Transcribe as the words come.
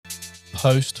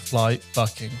post-flight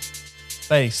bucking.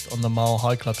 Based on the Mile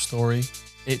High Club story,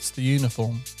 it's the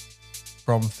uniform.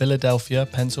 From Philadelphia,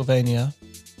 Pennsylvania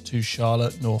to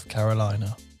Charlotte, North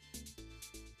Carolina.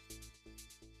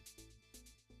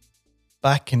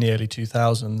 Back in the early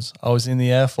 2000s, I was in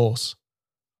the Air Force.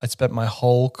 I'd spent my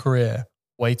whole career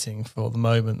waiting for the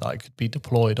moment that I could be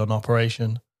deployed on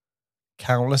operation.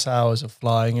 Countless hours of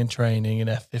flying and training in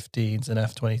F-15s and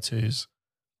F-22s.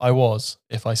 I was,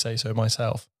 if I say so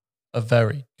myself, a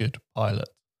very good pilot.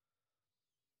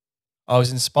 I was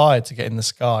inspired to get in the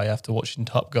sky after watching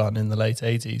Top Gun in the late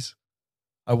 80s.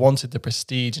 I wanted the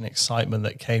prestige and excitement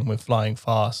that came with flying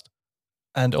fast.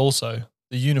 And also,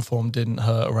 the uniform didn't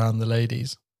hurt around the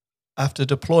ladies. After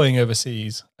deploying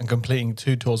overseas and completing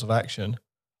 2 tours of action,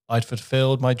 I'd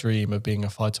fulfilled my dream of being a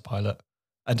fighter pilot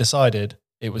and decided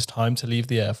it was time to leave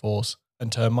the Air Force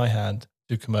and turn my hand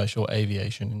to commercial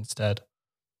aviation instead.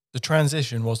 The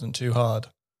transition wasn't too hard.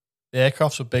 The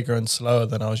aircrafts were bigger and slower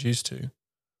than I was used to,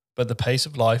 but the pace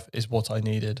of life is what I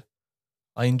needed.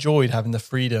 I enjoyed having the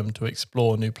freedom to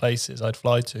explore new places I'd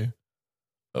fly to,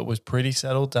 but was pretty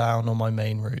settled down on my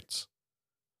main routes.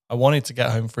 I wanted to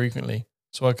get home frequently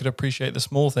so I could appreciate the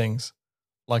small things,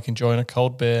 like enjoying a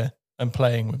cold beer and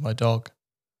playing with my dog.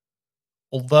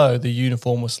 Although the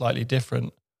uniform was slightly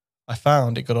different, I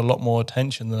found it got a lot more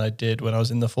attention than I did when I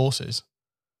was in the forces.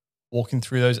 Walking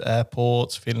through those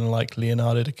airports, feeling like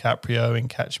Leonardo DiCaprio in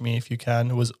Catch Me If You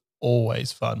Can was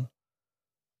always fun.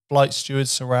 Flight stewards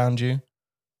surround you,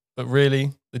 but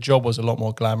really, the job was a lot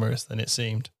more glamorous than it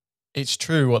seemed. It's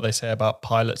true what they say about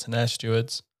pilots and air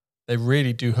stewards. They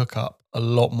really do hook up a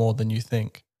lot more than you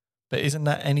think. But isn't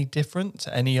that any different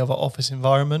to any other office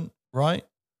environment, right?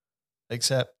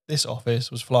 Except this office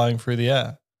was flying through the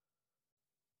air.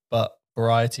 But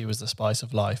variety was the spice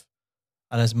of life.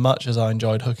 And as much as I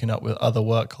enjoyed hooking up with other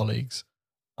work colleagues,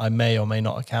 I may or may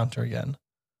not encounter again,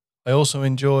 I also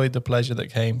enjoyed the pleasure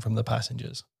that came from the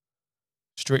passengers.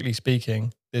 Strictly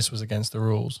speaking, this was against the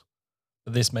rules,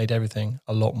 but this made everything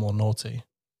a lot more naughty.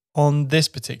 On this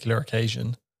particular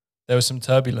occasion, there was some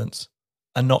turbulence,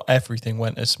 and not everything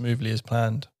went as smoothly as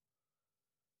planned.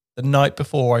 The night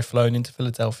before, I'd flown into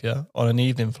Philadelphia on an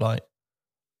evening flight,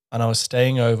 and I was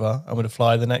staying over and would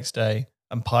fly the next day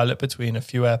and pilot between a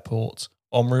few airports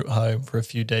en route home for a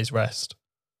few days' rest.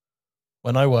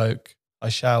 When I woke, I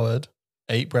showered,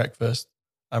 ate breakfast,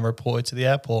 and reported to the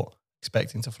airport,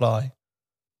 expecting to fly.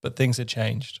 But things had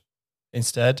changed.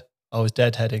 Instead, I was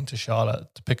deadheading to Charlotte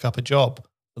to pick up a job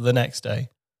for the next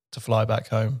day to fly back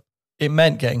home. It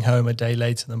meant getting home a day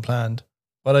later than planned,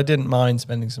 but I didn't mind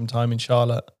spending some time in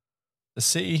Charlotte. The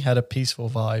city had a peaceful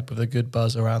vibe with a good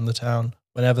buzz around the town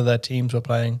whenever their teams were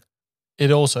playing.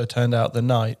 It also turned out the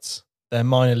Knights, their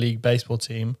minor league baseball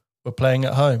team, were playing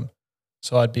at home,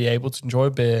 so I'd be able to enjoy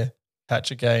a beer,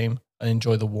 catch a game, and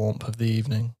enjoy the warmth of the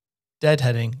evening.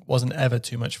 Deadheading wasn't ever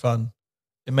too much fun.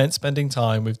 It meant spending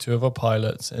time with 2 other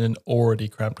pilots in an already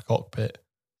cramped cockpit,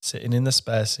 sitting in the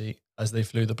spare seat as they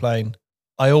flew the plane.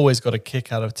 I always got a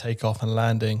kick out of takeoff and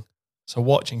landing, so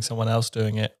watching someone else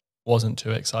doing it wasn't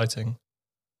too exciting.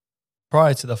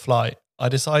 Prior to the flight, I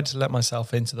decided to let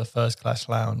myself into the first class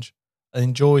lounge and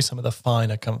enjoy some of the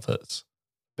finer comforts.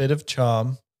 A bit of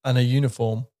charm and a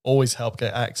uniform always helped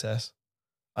get access,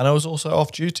 and I was also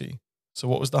off duty, so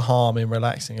what was the harm in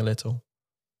relaxing a little?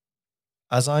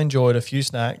 As I enjoyed a few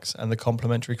snacks and the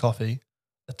complimentary coffee,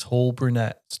 a tall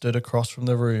brunette stood across from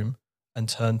the room and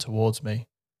turned towards me.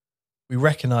 We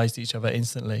recognised each other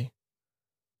instantly.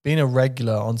 Being a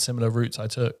regular on similar routes I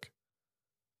took,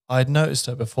 I had noticed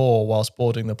her before whilst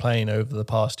boarding the plane over the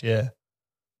past year.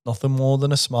 Nothing more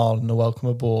than a smile and a welcome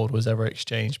aboard was ever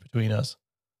exchanged between us,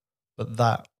 but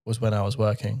that was when I was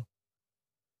working.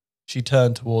 She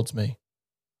turned towards me.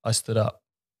 I stood up,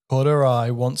 caught her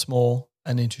eye once more,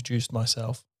 and introduced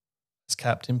myself as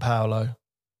Captain Paolo.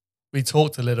 We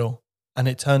talked a little, and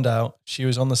it turned out she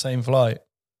was on the same flight.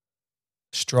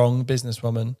 A strong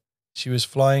businesswoman, she was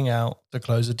flying out to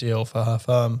close a deal for her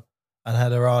firm and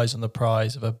had her eyes on the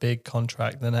prize of a big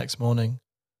contract the next morning.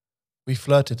 We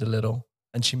flirted a little,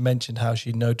 and she mentioned how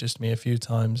she'd noticed me a few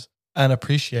times and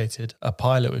appreciated a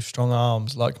pilot with strong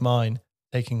arms like mine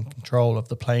taking control of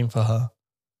the plane for her.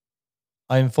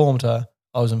 I informed her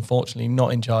I was unfortunately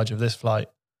not in charge of this flight,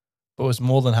 but was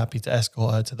more than happy to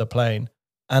escort her to the plane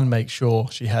and make sure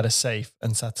she had a safe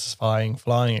and satisfying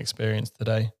flying experience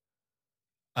today.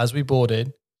 As we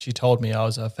boarded, she told me I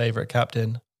was her favourite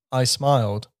captain. I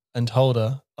smiled and told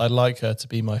her I'd like her to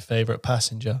be my favourite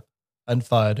passenger and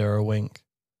fired her a wink.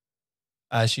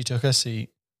 As she took her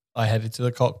seat, I headed to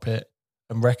the cockpit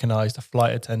and recognised a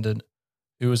flight attendant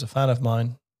who was a fan of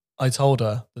mine. I told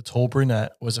her the tall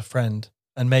brunette was a friend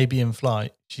and maybe in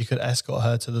flight she could escort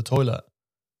her to the toilet.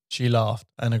 She laughed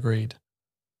and agreed.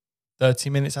 30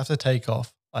 minutes after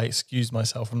takeoff, I excused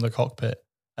myself from the cockpit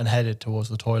and headed towards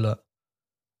the toilet.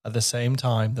 At the same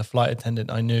time, the flight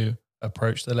attendant I knew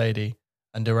approached the lady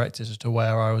and directed her to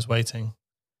where I was waiting.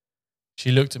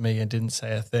 She looked at me and didn't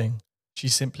say a thing. She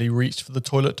simply reached for the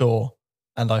toilet door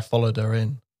and I followed her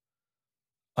in.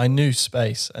 I knew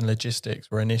space and logistics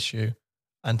were an issue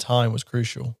and time was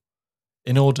crucial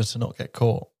in order to not get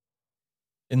caught.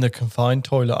 In the confined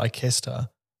toilet, I kissed her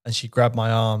and she grabbed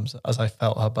my arms as I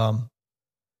felt her bum.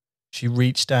 She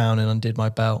reached down and undid my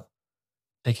belt,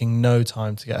 taking no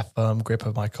time to get a firm grip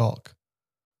of my cock.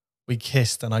 We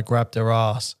kissed and I grabbed her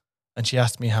ass and she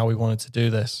asked me how we wanted to do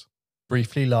this.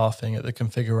 Briefly laughing at the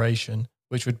configuration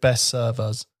which would best serve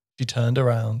us, she turned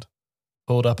around,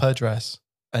 pulled up her dress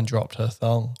and dropped her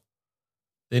thong.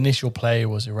 The initial play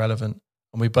was irrelevant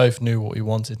and we both knew what we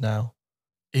wanted now.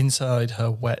 Inside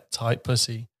her wet, tight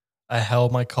pussy, I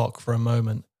held my cock for a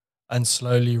moment and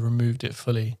slowly removed it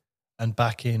fully and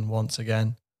back in once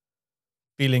again,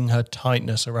 feeling her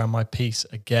tightness around my piece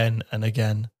again and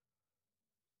again.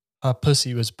 Her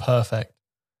pussy was perfect,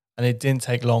 and it didn't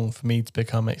take long for me to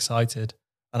become excited,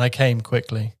 and I came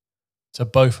quickly, to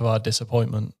both of our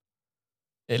disappointment.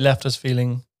 It left us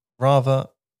feeling rather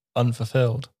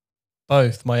unfulfilled.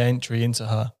 Both my entry into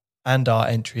her and our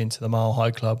entry into the Mile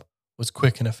High Club was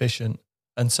quick and efficient,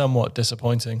 and somewhat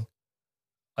disappointing.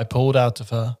 I pulled out of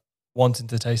her, wanting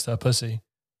to taste her pussy,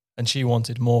 and she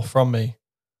wanted more from me.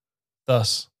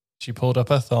 Thus, she pulled up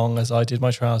her thong as I did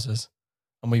my trousers,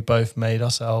 and we both made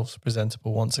ourselves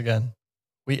presentable once again.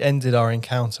 We ended our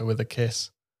encounter with a kiss,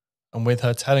 and with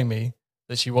her telling me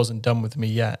that she wasn't done with me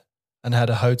yet and had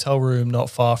a hotel room not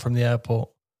far from the airport.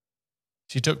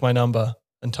 She took my number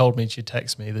and told me she'd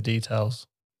text me the details.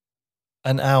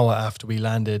 An hour after we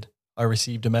landed, I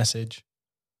received a message.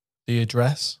 The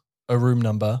address, a room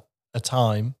number, a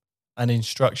time, and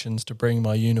instructions to bring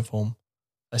my uniform,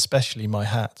 especially my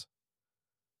hat.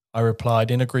 I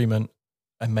replied in agreement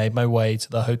and made my way to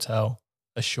the hotel,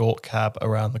 a short cab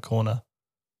around the corner.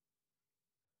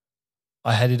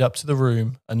 I headed up to the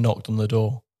room and knocked on the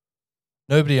door.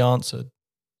 Nobody answered,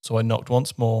 so I knocked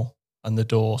once more and the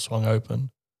door swung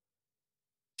open.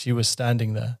 She was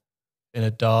standing there in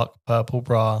a dark purple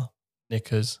bra,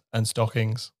 knickers and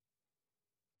stockings.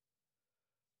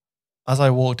 As I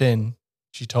walked in,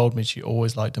 she told me she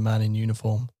always liked a man in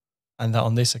uniform and that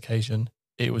on this occasion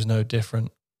it was no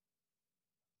different.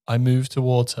 I moved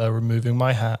towards her, removing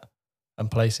my hat and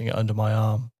placing it under my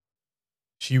arm.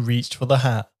 She reached for the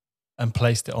hat and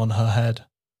placed it on her head.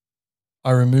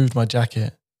 I removed my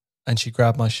jacket and she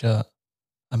grabbed my shirt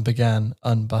and began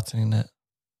unbuttoning it,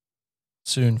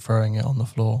 soon throwing it on the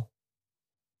floor.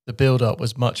 The build-up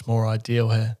was much more ideal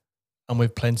here, and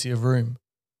with plenty of room.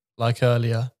 Like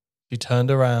earlier, she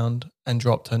turned around and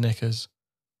dropped her knickers,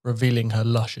 revealing her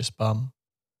luscious bum.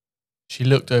 She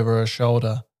looked over her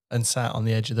shoulder and sat on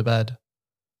the edge of the bed.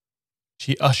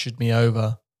 She ushered me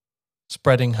over,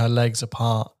 spreading her legs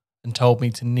apart, and told me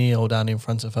to kneel down in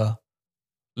front of her.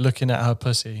 Looking at her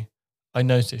pussy, I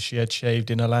noticed she had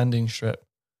shaved in a landing strip.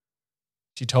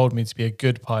 She told me to be a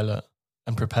good pilot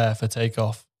and prepare for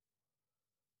takeoff.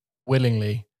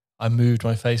 Willingly, I moved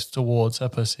my face towards her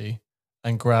pussy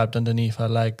and grabbed underneath her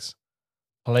legs,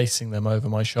 placing them over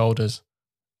my shoulders,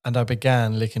 and I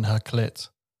began licking her clit.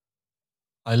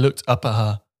 I looked up at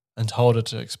her and told her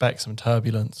to expect some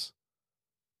turbulence,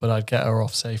 but I'd get her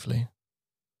off safely.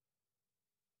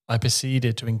 I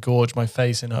proceeded to engorge my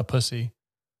face in her pussy.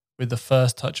 With the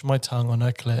first touch of my tongue on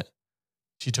her clit,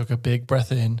 she took a big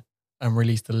breath in and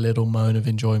released a little moan of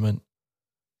enjoyment,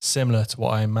 similar to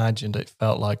what I imagined it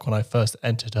felt like when I first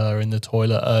entered her in the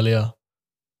toilet earlier.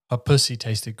 Her pussy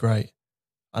tasted great,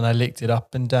 and I licked it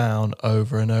up and down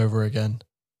over and over again.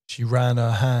 She ran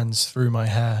her hands through my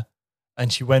hair,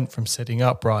 and she went from sitting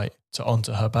upright to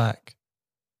onto her back.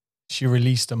 She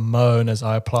released a moan as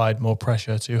I applied more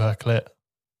pressure to her clit.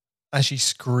 As she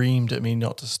screamed at me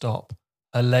not to stop,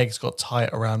 her legs got tight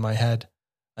around my head,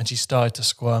 and she started to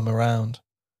squirm around.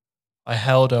 I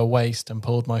held her waist and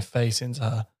pulled my face into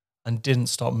her and didn't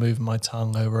stop moving my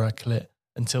tongue over her clit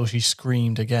until she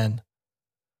screamed again.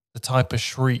 The type of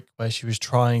shriek where she was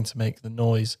trying to make the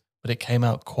noise, but it came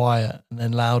out quiet and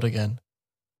then loud again.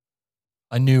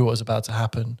 I knew what was about to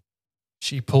happen.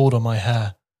 She pulled on my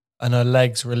hair, and her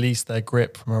legs released their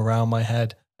grip from around my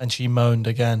head, and she moaned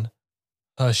again.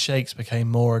 Her shakes became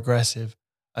more aggressive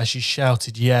as she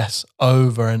shouted yes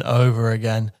over and over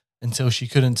again until she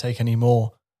couldn't take any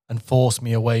more and forced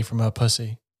me away from her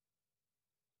pussy.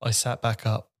 I sat back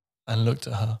up and looked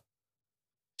at her.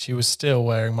 She was still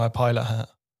wearing my pilot hat.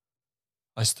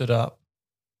 I stood up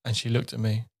and she looked at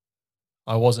me.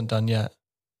 I wasn't done yet,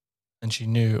 and she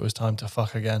knew it was time to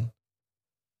fuck again.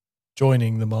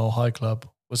 Joining the Mile High Club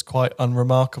was quite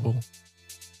unremarkable,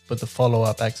 but the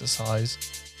follow-up exercise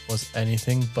was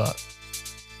anything but.